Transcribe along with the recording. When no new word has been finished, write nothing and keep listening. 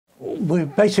we're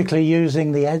basically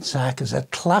using the EDSAC as a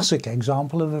classic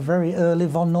example of a very early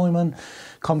von Neumann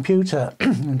computer.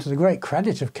 And to the great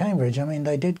credit of Cambridge, I mean,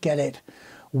 they did get it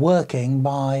working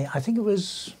by, I think it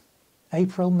was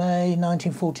April, May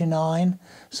 1949,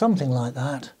 something like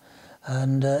that.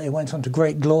 And it went on to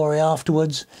great glory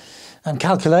afterwards. And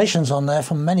calculations on there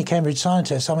from many Cambridge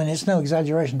scientists. I mean, it's no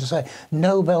exaggeration to say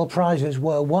Nobel Prizes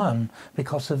were won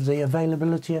because of the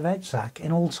availability of EDSAC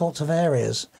in all sorts of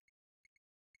areas.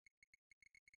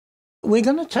 We're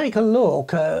going to take a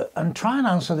look and try and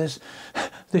answer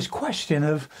this question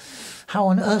of how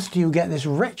on earth do you get this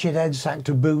wretched EDSAC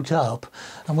to boot up?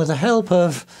 And with the help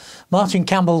of Martin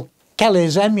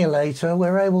Campbell-Kelly's emulator,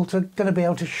 we're going to be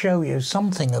able to show you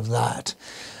something of that.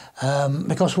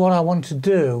 Because what I want to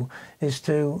do is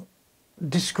to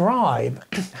describe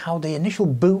how the initial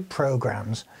boot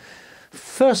programs,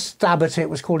 first stab at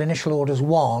it was called Initial Orders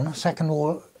 1,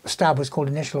 second stab was called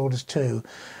Initial Orders 2,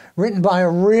 written by a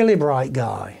really bright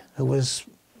guy who was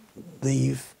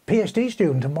the PhD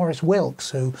student of Maurice Wilkes,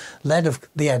 who led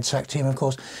the EDSAC team, of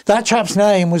course. That chap's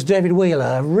name was David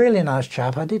Wheeler, a really nice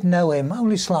chap. I did know him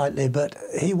only slightly, but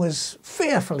he was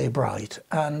fearfully bright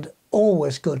and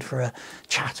always good for a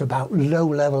chat about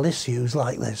low-level issues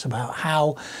like this, about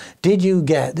how did you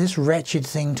get this wretched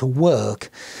thing to work,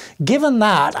 given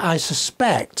that I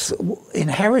suspect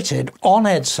inherited on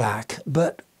EDSAC,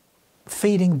 but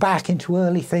feeding back into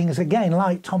early things again,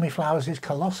 like Tommy Flowers'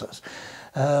 Colossus.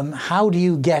 How do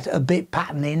you get a bit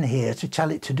pattern in here to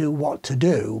tell it to do what to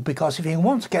do? Because if you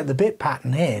want to get the bit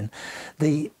pattern in,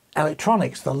 the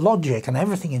electronics, the logic and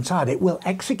everything inside it will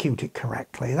execute it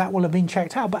correctly. That will have been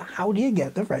checked out, but how do you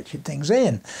get the wretched things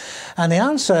in? And the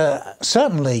answer,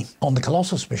 certainly on the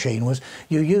Colossus machine, was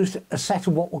you used a set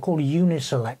of what were called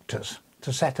uniselectors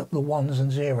to set up the ones and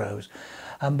zeros.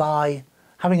 And by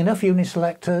having enough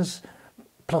uniselectors,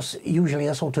 plus usually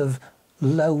a sort of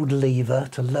load lever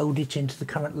to load it into the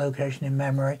current location in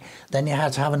memory. Then you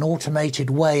had to have an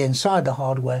automated way inside the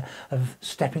hardware of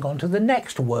stepping onto the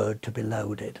next word to be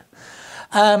loaded.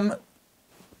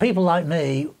 People like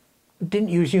me didn't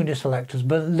use uniselectors,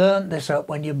 but learnt this up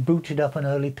when you booted up an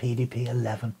early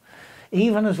PDP-11.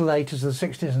 Even as late as the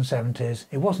 60s and 70s,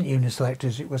 it wasn't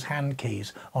uniselectors, it was hand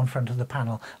keys on front of the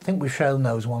panel. I think we've shown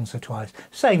those once or twice.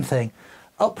 Same thing,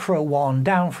 up for a 1,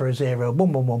 down for a 0,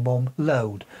 boom, boom, boom, boom,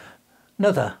 load.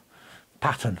 Another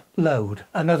pattern, load,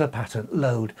 another pattern,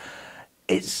 load.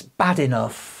 It's bad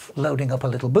enough loading up a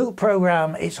little boot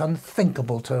program. It's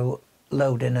unthinkable to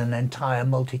load in an entire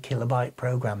multi-kilobyte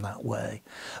program that way.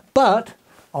 But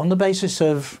on the basis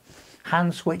of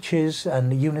hand switches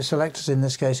and uniselectors in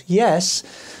this case,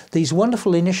 yes, these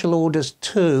wonderful Initial Orders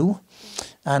 2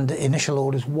 and Initial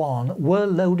Orders 1 were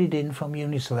loaded in from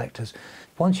uniselectors.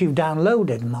 Once you've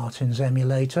downloaded Martin's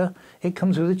emulator, it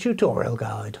comes with a tutorial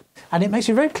guide. And it makes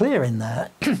it very clear in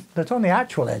there that on the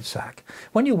actual EDSAC,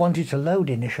 when you wanted to load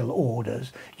initial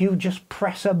orders, you just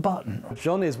press a button.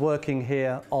 John is working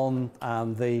here on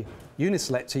the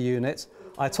uniselector unit.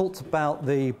 I talked about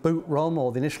the boot ROM,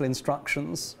 or the initial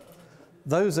instructions.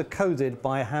 Those are coded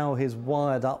by how he's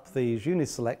wired up these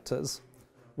uniselectors.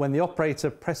 When the operator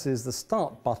presses the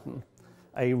start button,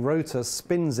 a rotor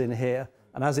spins in here,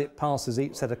 and as it passes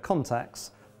each set of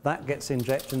contacts, that gets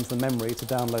injected into the memory to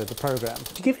download the program.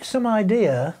 To give you some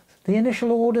idea, the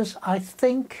initial orders, I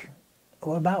think,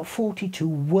 were about 42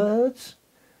 words,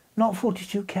 not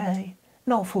 42K,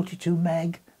 not 42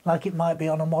 meg, like it might be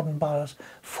on a modern BIOS,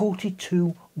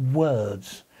 42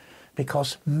 words,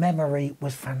 because memory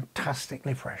was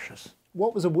fantastically precious.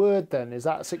 What was a word then? Is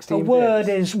that 16 bits? A word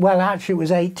is, well, actually it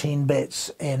was 18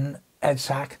 bits in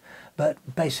EDSAC, but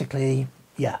basically,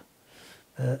 yeah.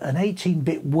 An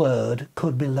 18-bit word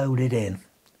could be loaded in.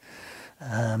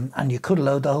 And you could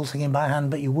load the whole thing in by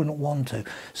hand, but you wouldn't want to.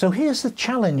 So here's the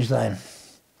challenge then.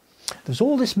 There's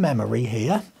all this memory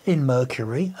here in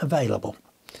Mercury available.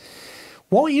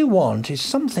 What you want is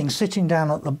something sitting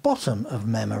down at the bottom of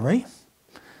memory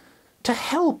to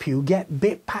help you get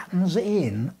bit patterns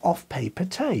in off paper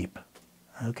tape.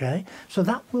 Okay, so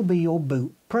that will be your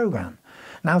boot program.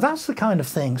 Now that's the kind of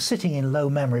thing sitting in low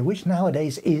memory, which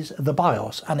nowadays is the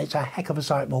BIOS, and it's a heck of a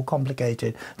sight more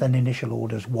complicated than Initial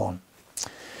Orders 1.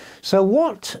 So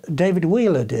what David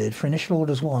Wheeler did for Initial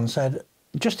Orders 1 said,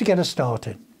 just to get us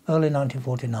started, early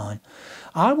 1949,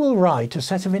 I will write a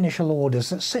set of initial orders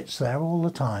that sits there all the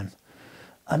time,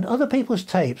 and other people's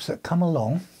tapes that come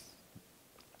along,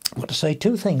 I want to say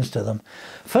two things to them.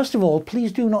 First of all,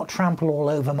 please do not trample all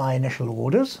over my initial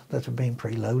orders that have been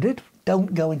preloaded.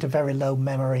 Don't go into very low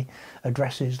memory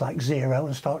addresses like 0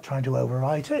 and start trying to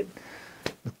overwrite it.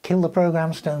 Kill the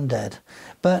program stone dead.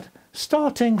 But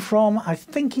starting from, I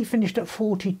think he finished at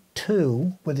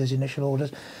 42 with his initial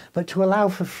orders, but to allow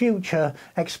for future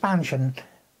expansion,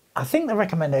 I think the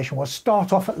recommendation was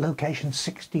start off at location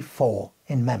 64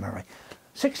 in memory.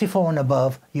 64 and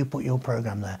above, you put your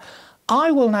program there.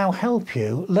 I will now help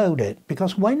you load it,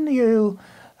 because when you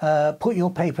put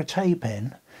your paper tape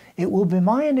in, it will be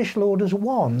my initial orders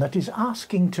 1 that is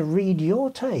asking to read your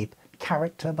tape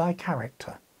character by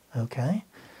character, okay?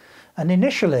 And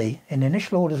initially, in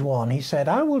initial orders 1, he said,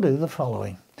 I will do the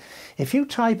following. If you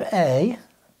type A,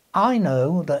 I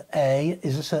know that A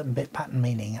is a certain bit pattern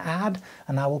meaning add,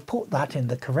 and I will put that in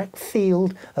the correct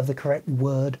field of the correct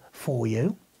word for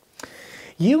you.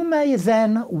 You may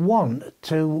then want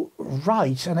to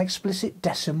write an explicit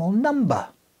decimal number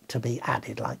to be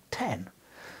added, like 10.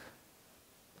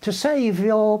 To save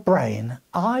your brain,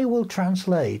 I will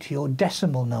translate your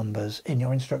decimal numbers in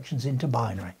your instructions into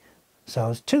binary. So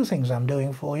there's 2 things I'm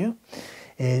doing for you.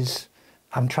 Is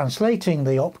I'm translating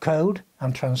the opcode,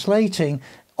 I'm translating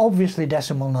obviously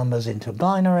decimal numbers into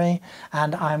binary,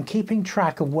 and I'm keeping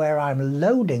track of where I'm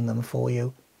loading them for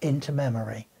you into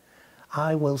memory.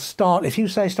 I will start, if you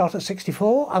say start at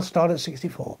 64, I'll start at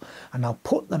 64, and I'll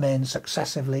put them in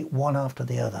successively one after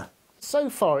the other.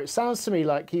 So far, it sounds to me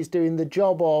like he's doing the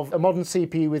job of a modern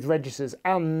CPU with registers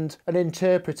and an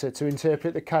interpreter to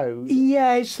interpret the code.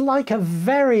 Yeah, it's like a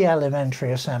very elementary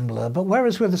assembler, but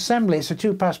whereas with assembly it's a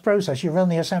 2-pass process, you run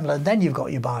the assembler and then you've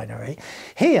got your binary.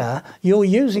 Here, you're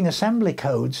using assembly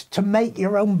codes to make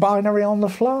your own binary on the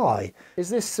fly. Is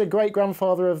this a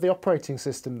great-grandfather of the operating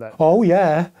system then? Oh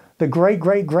yeah, the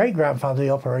great-great-great-grandfather of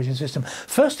the operating system.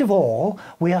 First of all,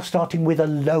 we are starting with a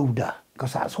loader,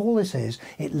 because that's all this is.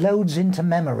 It loads into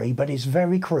memory, but it's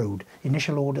very crude.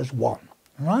 Initial orders 1,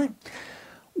 right?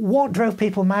 What drove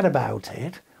people mad about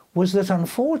it was that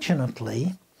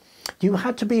unfortunately you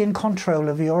had to be in control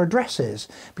of your addresses,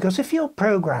 because if your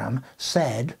program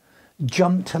said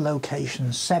jump to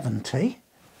location 70,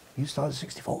 you start at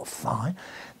 64, fine.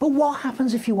 But what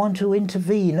happens if you want to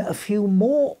intervene a few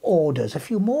more orders, a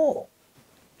few more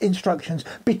instructions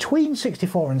between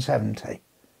 64 and 70?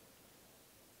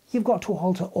 You've got to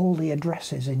alter all the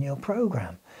addresses in your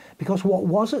program, because what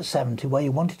was at 70 where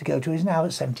you wanted to go to is now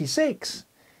at 76.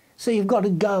 So you've got to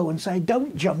go and say,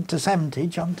 don't jump to 70,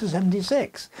 jump to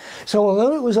 76. So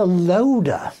although it was a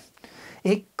loader,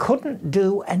 it couldn't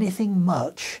do anything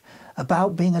much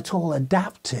about being at all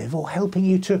adaptive or helping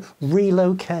you to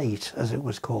relocate, as it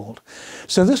was called.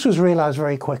 So this was realized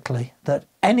very quickly, that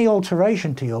any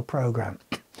alteration to your program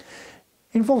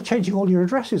involved changing all your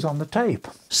addresses on the tape.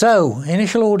 So,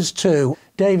 initial orders 2,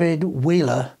 David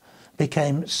Wheeler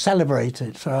became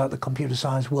celebrated throughout the computer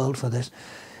science world for this.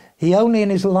 He only in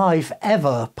his life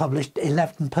ever published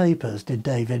 11 papers, did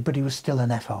David, but he was still an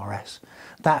FRS.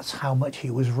 That's how much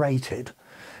he was rated.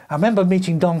 I remember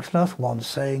meeting Don Knuth once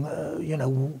saying, you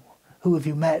know, who have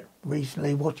you met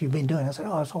recently, what have you been doing? I said,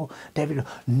 oh, I saw David,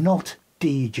 not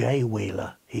DJ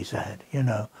Wheeler, he said, you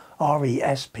know,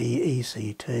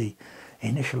 R-E-S-P-E-C-T.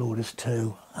 Initial orders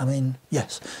 2. I mean,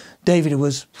 yes, David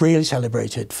was really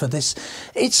celebrated for this.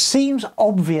 It seems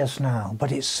obvious now,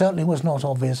 but it certainly was not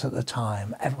obvious at the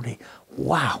time. Everybody,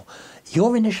 wow,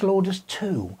 your initial orders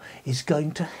 2 is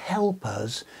going to help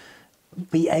us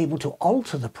be able to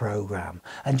alter the program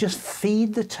and just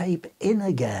feed the tape in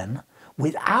again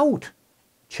without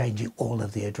changing all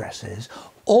of the addresses.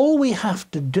 All we have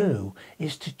to do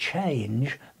is to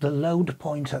change the load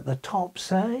point at the top,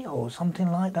 say, or something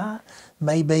like that.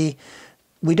 Maybe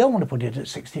we don't want to put it at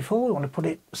 64, we want to put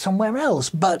it somewhere else.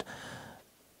 But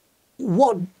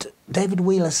what David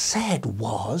Wheeler said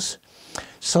was,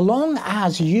 so long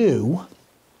as you,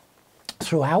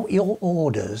 throughout your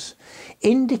orders,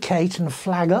 indicate and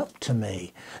flag up to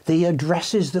me the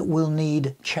addresses that will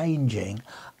need changing,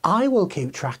 I will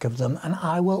keep track of them and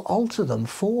I will alter them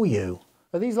for you.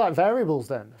 Are these like variables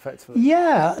then, effectively?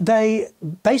 Yeah,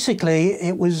 basically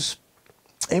it was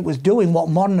doing what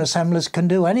modern assemblers can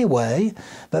do anyway,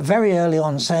 but very early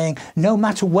on saying, no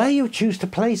matter where you choose to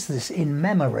place this in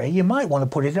memory, you might want to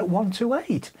put it at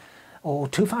 128 or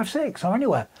 256 or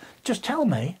anywhere. Just tell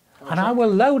me, and I will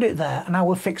load it there and I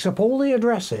will fix up all the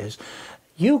addresses.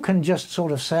 You can just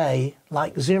sort of say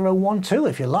like 012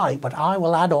 if you like, but I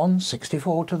will add on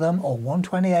 64 to them, or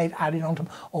 128 added on to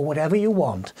them, or whatever you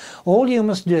want. All you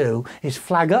must do is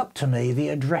flag up to me the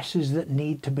addresses that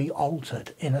need to be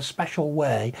altered in a special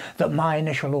way that my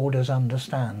initial orders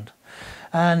understand.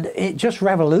 And it just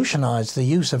revolutionized the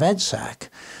use of EDSAC,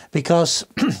 because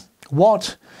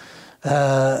what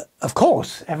of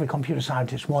course every computer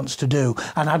scientist wants to do,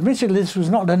 and admittedly this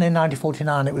was not done in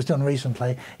 1949, it was done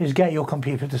recently, is get your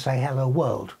computer to say hello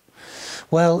world.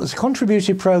 Well, there's a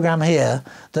contributed program here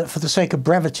that, for the sake of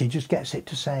brevity, just gets it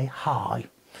to say hi.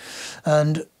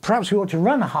 And perhaps we ought to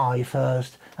run hi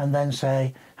first and then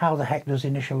say, how the heck does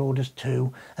initial orders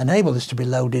 2 enable this to be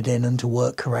loaded in and to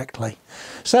work correctly?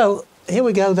 So here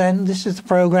we go then. This is the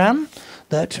program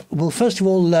that will first of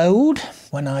all load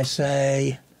when I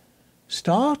say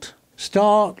start.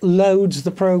 Start loads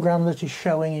the program that is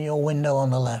showing in your window on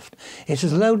the left. It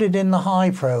is loaded in the hi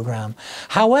program.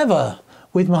 However,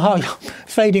 with my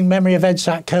fading memory of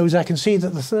EDSAC codes, I can see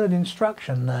that the third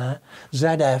instruction there,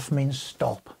 ZF, means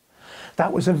stop.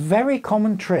 That was a very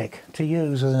common trick to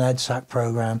use with an EDSAC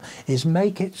program, is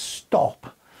make it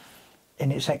stop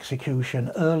in its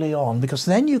execution early on, because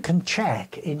then you can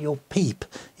check in your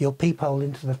peephole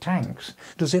into the tanks.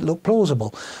 Does it look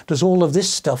plausible? Does all of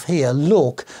this stuff here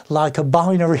look like a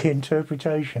binary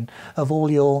interpretation of all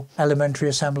your elementary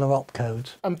assembler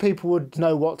opcodes? And people would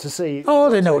know what to see. Oh,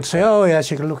 they know what to say. Oh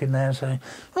yes, you can look in there and say,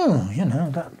 oh, you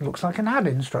know, that looks like an add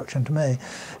instruction to me.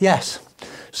 Yes.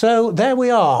 So there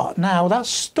we are. Now that's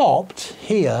stopped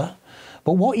here,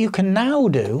 but what you can now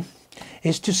do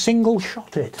is to single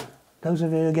shot it. Those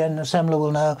of you, again, assembler will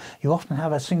know, you often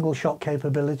have a single shot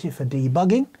capability for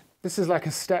debugging. This is like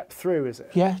a step through, is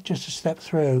it? Yeah, just a step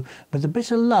through. With a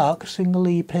bit of luck, single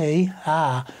EP,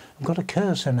 I've got a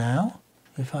cursor now.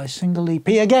 If I single EP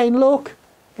again, look,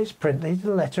 it's printed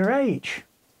the letter H.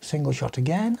 Single shot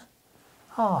again,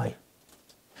 I.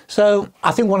 So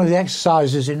I think one of the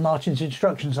exercises in Martin's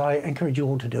instructions, I encourage you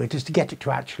all to do it, is to get it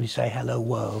to actually say hello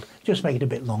world. Just make it a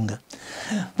bit longer.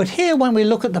 But here, when we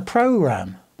look at the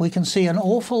program, we can see an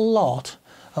awful lot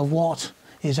of what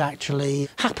is actually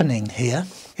happening here.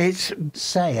 It's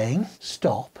saying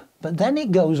stop, but then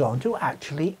it goes on to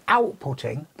actually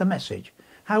outputting the message.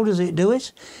 How does it do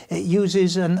it? It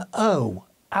uses an O,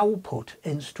 output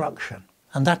instruction.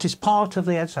 And that is part of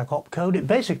the EDSAC opcode. It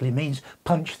basically means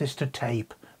punch this to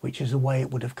tape, which is the way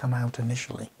it would have come out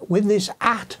initially. With this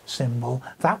at symbol,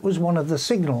 that was one of the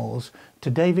signals to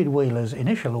David Wheeler's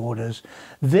initial orders.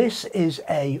 This is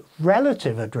a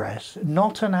relative address,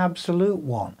 not an absolute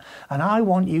one, and I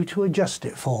want you to adjust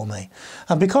it for me.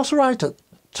 And because right at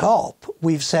top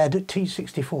we've said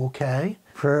T64K,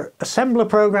 for assembler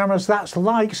programmers that's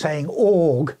like saying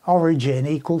origin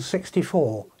equals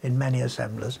 64 in many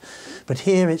assemblers, but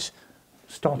here it's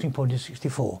starting point is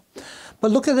 64.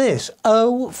 But look at this,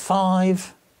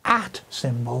 05 at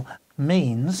symbol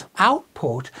means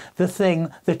output the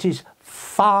thing that is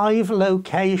 5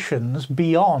 locations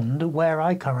beyond where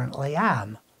I currently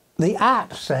am. The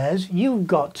at says you've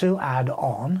got to add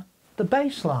on the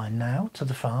baseline now to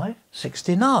the 5,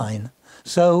 69.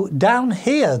 So down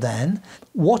here then,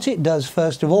 what it does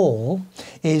first of all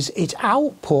is it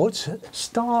outputs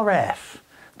 *F.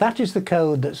 That is the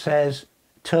code that says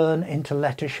turn into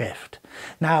letter shift.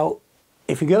 Now,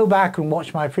 if you go back and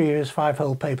watch my previous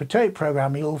 5-hole paper tape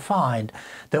program, you'll find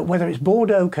that whether it's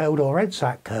Bordeaux code or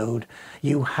EDSAC code,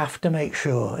 you have to make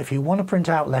sure, if you want to print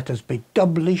out letters, be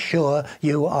doubly sure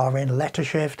you are in letter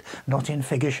shift, not in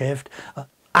figure shift,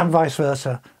 and vice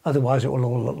versa, otherwise it will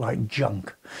all look like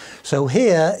junk. So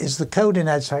here is the code in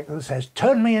EDSAC that says,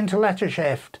 turn me into letter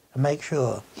shift, and make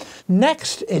sure.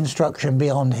 Next instruction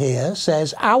beyond here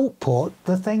says output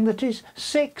the thing that is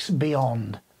 6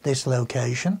 beyond this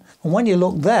location. And when you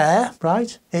look there,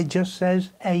 right, it just says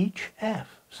HF.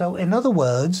 So in other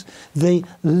words, the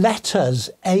letters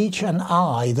H and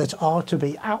I that are to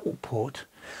be output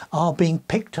are being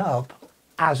picked up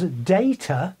as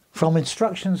data from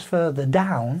instructions further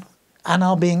down and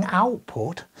are being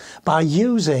output by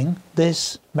using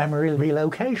this memory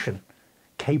relocation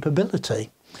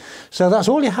capability. So that's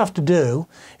all you have to do,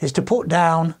 is to put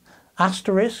down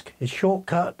asterisk is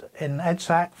shortcut in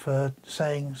EDSAC for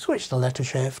saying switch the letter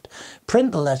shift,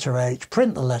 print the letter H,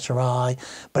 print the letter I,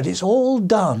 but it's all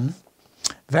done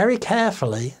very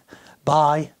carefully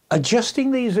by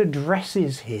adjusting these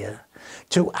addresses here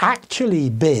to actually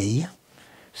be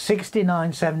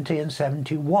 69, 70 and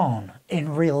 71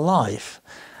 in real life.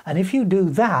 And if you do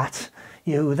that,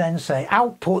 you then say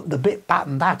output the bit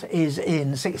pattern that is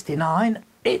in 69,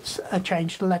 it's a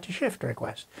change to letter shift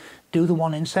request. Do the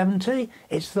one in 70,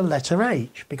 it's the letter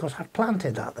H, because I've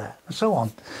planted that there, and so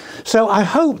on. So I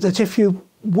hope that if you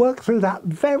work through that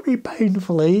very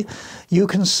painfully, you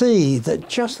can see that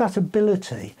just that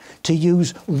ability to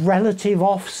use relative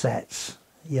offsets,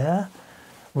 yeah,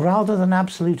 rather than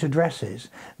absolute addresses,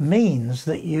 means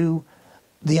that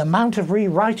the amount of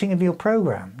rewriting of your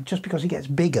program, just because it gets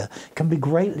bigger, can be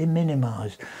greatly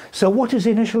minimized. So what is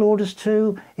initial orders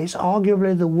 2? It's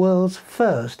arguably the world's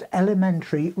first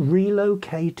elementary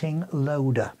relocating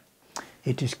loader.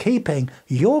 It is keeping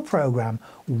your program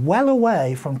well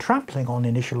away from trampling on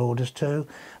initial orders 2,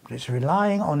 but it's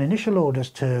relying on initial orders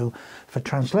 2 for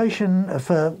translation,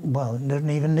 well, it doesn't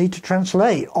even need to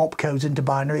translate opcodes into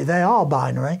binary, they are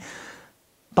binary,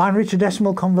 binary to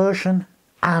decimal conversion,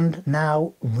 and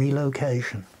now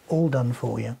relocation. All done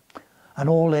for you. And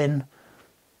all in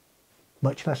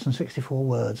much less than 64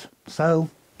 words. So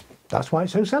that's why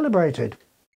it's so celebrated.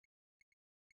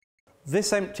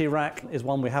 This empty rack is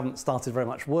one we haven't started very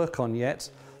much work on yet.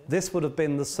 This would have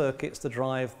been the circuits to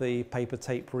drive the paper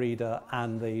tape reader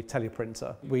and the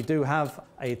teleprinter. We do have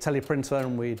a teleprinter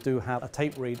and we do have a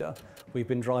tape reader. We've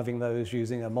been driving those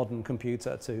using a modern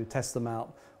computer to test them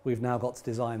out. We've now got to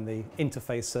design the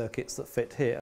interface circuits that fit here.